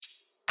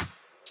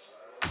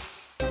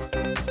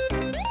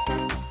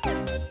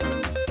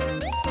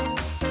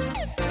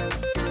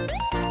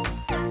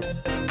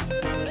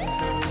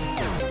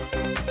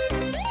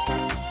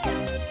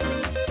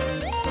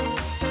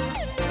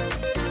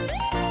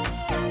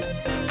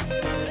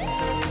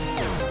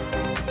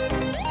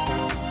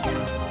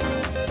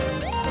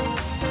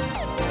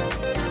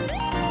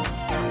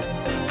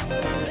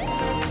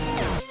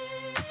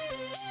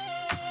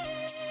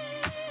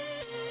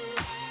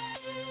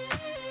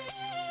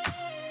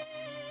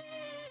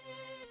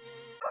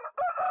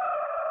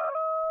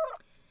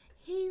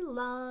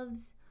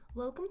loves!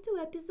 Welcome to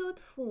episode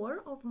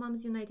 4 of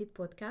Moms United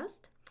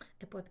podcast,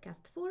 a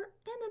podcast for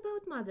and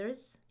about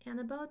mothers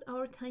and about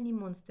our tiny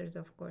monsters,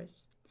 of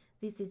course.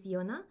 This is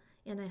Yona,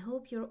 and I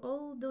hope you're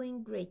all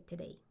doing great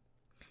today.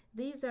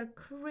 These are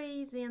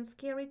crazy and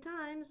scary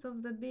times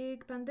of the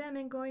big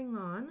pandemic going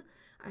on.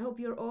 I hope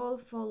you're all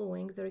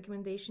following the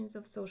recommendations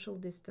of social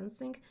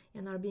distancing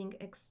and are being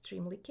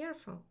extremely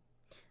careful.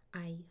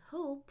 I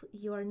hope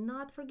you are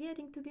not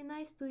forgetting to be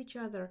nice to each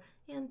other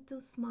and to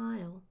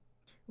smile.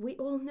 We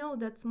all know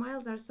that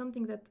smiles are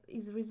something that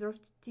is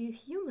reserved to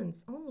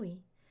humans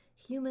only.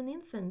 Human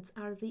infants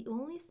are the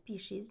only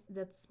species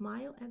that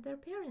smile at their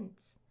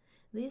parents.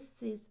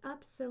 This is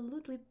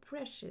absolutely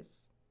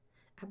precious.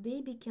 A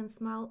baby can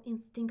smile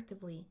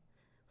instinctively.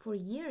 For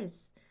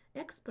years,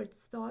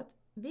 experts thought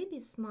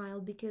babies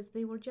smile because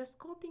they were just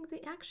copying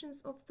the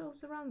actions of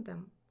those around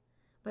them.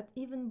 But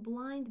even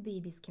blind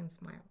babies can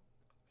smile.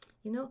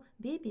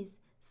 Babies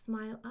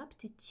smile up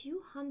to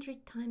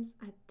 200 times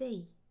a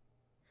day.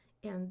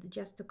 And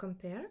just to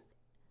compare,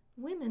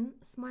 women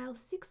smile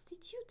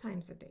 62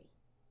 times a day,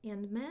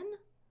 and men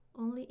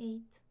only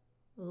 8.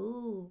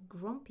 Oh,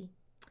 grumpy.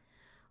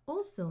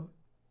 Also,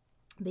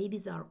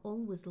 babies are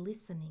always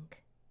listening,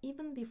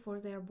 even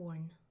before they are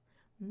born.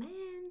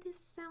 Man,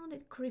 this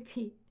sounded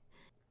creepy.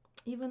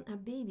 Even a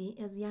baby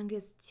as young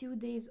as 2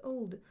 days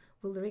old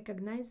will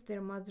recognize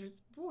their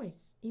mother's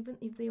voice, even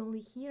if they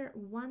only hear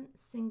one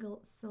single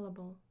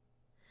syllable.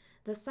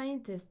 The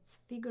scientists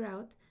figure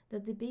out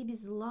that the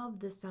babies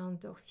love the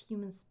sound of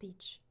human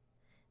speech.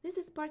 This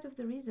is part of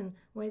the reason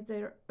why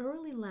their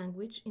early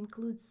language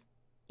includes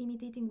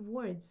imitating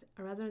words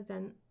rather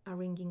than a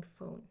ringing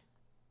phone.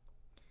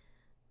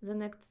 The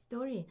next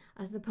story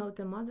is about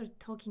a mother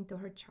talking to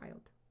her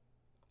child.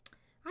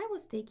 I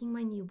was taking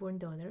my newborn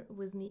daughter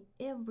with me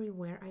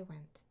everywhere I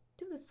went,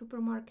 to the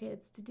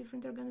supermarkets, to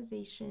different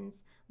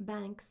organizations,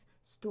 banks,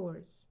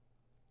 stores.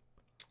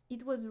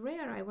 It was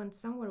rare I went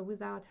somewhere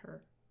without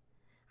her.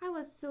 I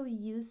was so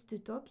used to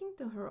talking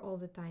to her all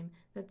the time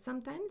that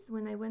sometimes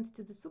when I went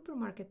to the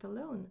supermarket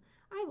alone,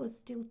 I was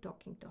still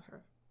talking to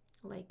her.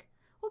 Like,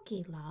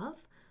 okay,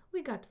 love,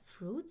 we got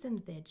fruits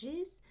and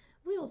veggies.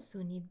 We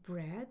also need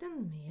bread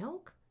and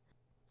milk.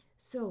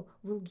 So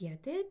we'll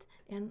get it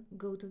and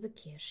go to the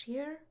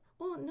cashier.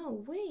 Oh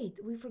no, wait,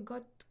 we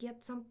forgot to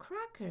get some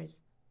crackers.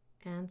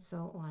 And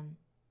so on.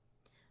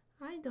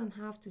 I don't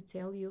have to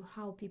tell you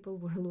how people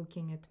were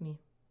looking at me.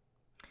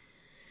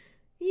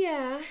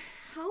 Yeah,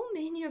 how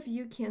many of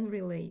you can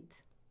relate?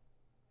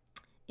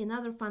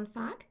 Another fun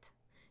fact,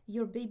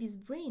 your baby's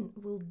brain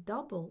will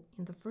double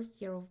in the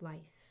first year of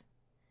life.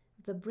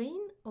 The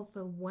brain of a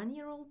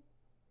 1-year-old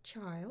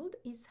child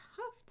is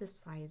half the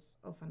size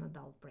of an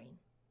adult brain.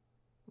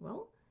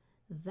 Well,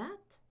 that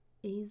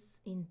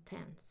is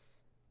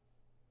intense.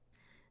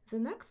 The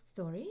next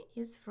story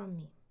is from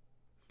me.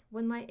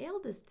 When my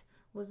eldest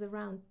was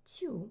around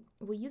 2,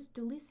 we used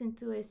to listen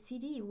to a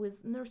CD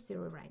with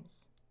nursery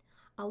rhymes.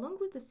 Along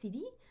with the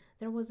CD,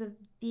 there was a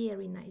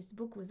very nice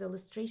book with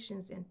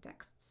illustrations and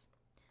texts.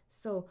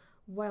 So,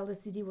 while the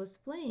CD was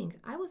playing,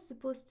 I was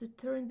supposed to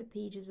turn the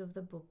pages of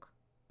the book.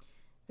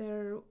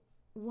 There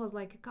was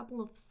like a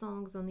couple of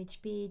songs on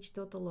each page,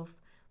 total of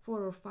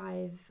 4 or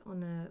 5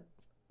 on a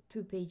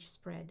 2-page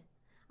spread.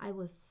 I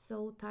was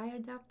so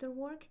tired after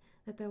work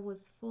that I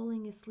was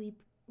falling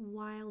asleep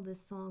while the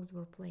songs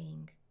were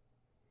playing.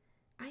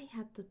 I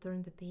had to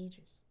turn the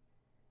pages.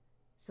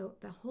 So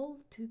the whole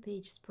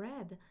 2-page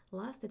spread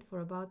lasted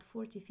for about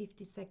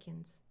 40-50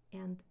 seconds,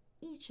 and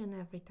each and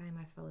every time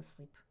I fell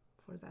asleep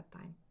for that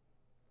time.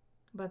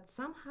 But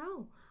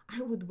somehow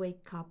I would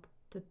wake up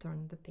to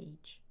turn the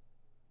page.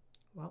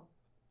 Well,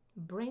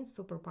 brain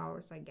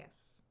superpowers, I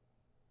guess.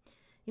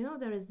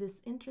 There is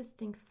this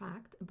interesting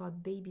fact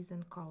about babies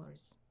and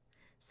colors.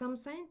 Some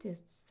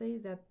scientists say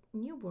that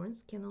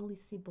newborns can only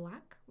see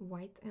black,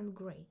 white, and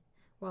gray,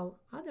 while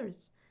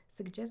others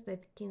suggest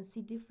that can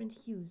see different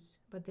hues,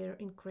 but they're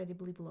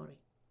incredibly blurry.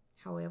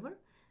 However,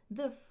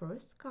 the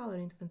first color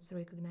infants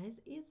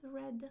recognize is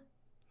red.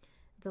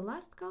 The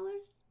last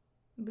colors,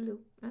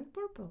 blue and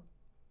purple.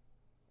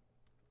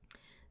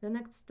 The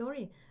next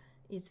story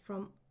is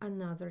from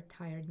another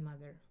tired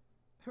mother.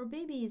 Her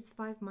baby is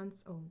 5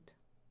 months old.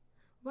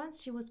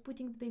 Once she was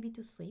putting the baby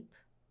to sleep,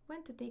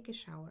 went to take a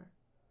shower.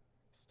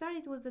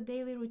 Started with the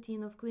daily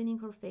routine of cleaning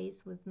her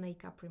face with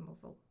makeup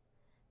removal.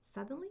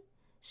 Suddenly,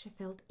 she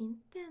felt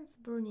intense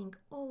burning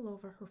all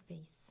over her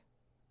face.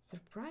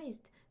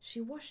 Surprised,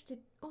 she washed it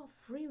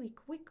off really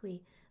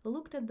quickly,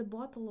 looked at the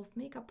bottle of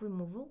makeup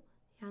removal,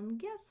 and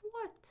guess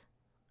what?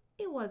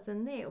 It was a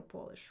nail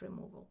polish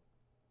removal.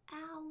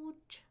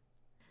 Ouch!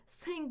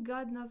 Thank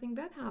God nothing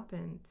bad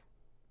happened.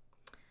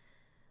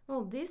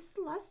 Well, this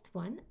last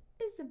one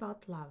is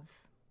about love.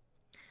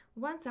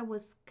 Once I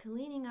was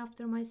cleaning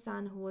after my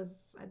son, who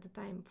was at the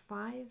time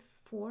 5,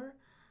 4,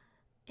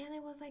 and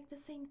it was like the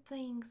same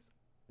things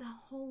the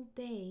whole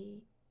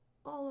day,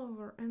 all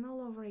over and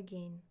all over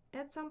again.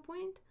 At some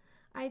point,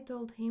 I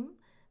told him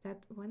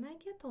that when I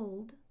get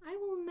old, I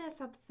will mess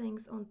up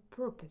things on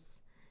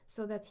purpose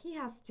so that he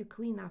has to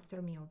clean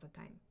after me all the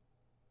time.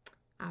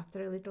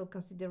 After a little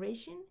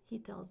consideration, he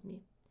tells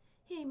me,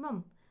 "Hey,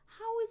 Mom,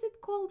 how is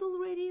it called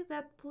already,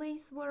 that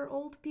place where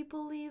old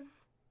people live?"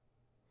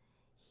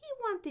 He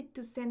wanted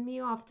to send me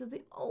off to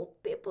the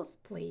old people's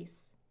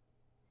place.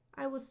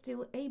 I was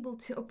still able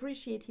to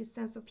appreciate his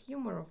sense of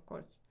humor, of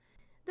course.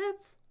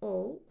 That's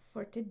all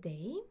for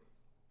today.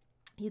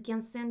 You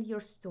can send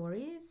your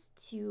stories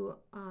to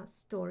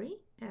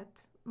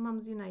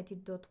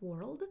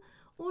story@momsunited.world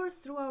or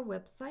through our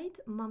website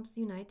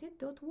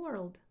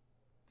momsunited.world.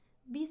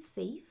 Be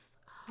safe,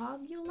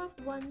 hug your loved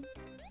ones.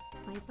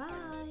 Bye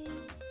bye.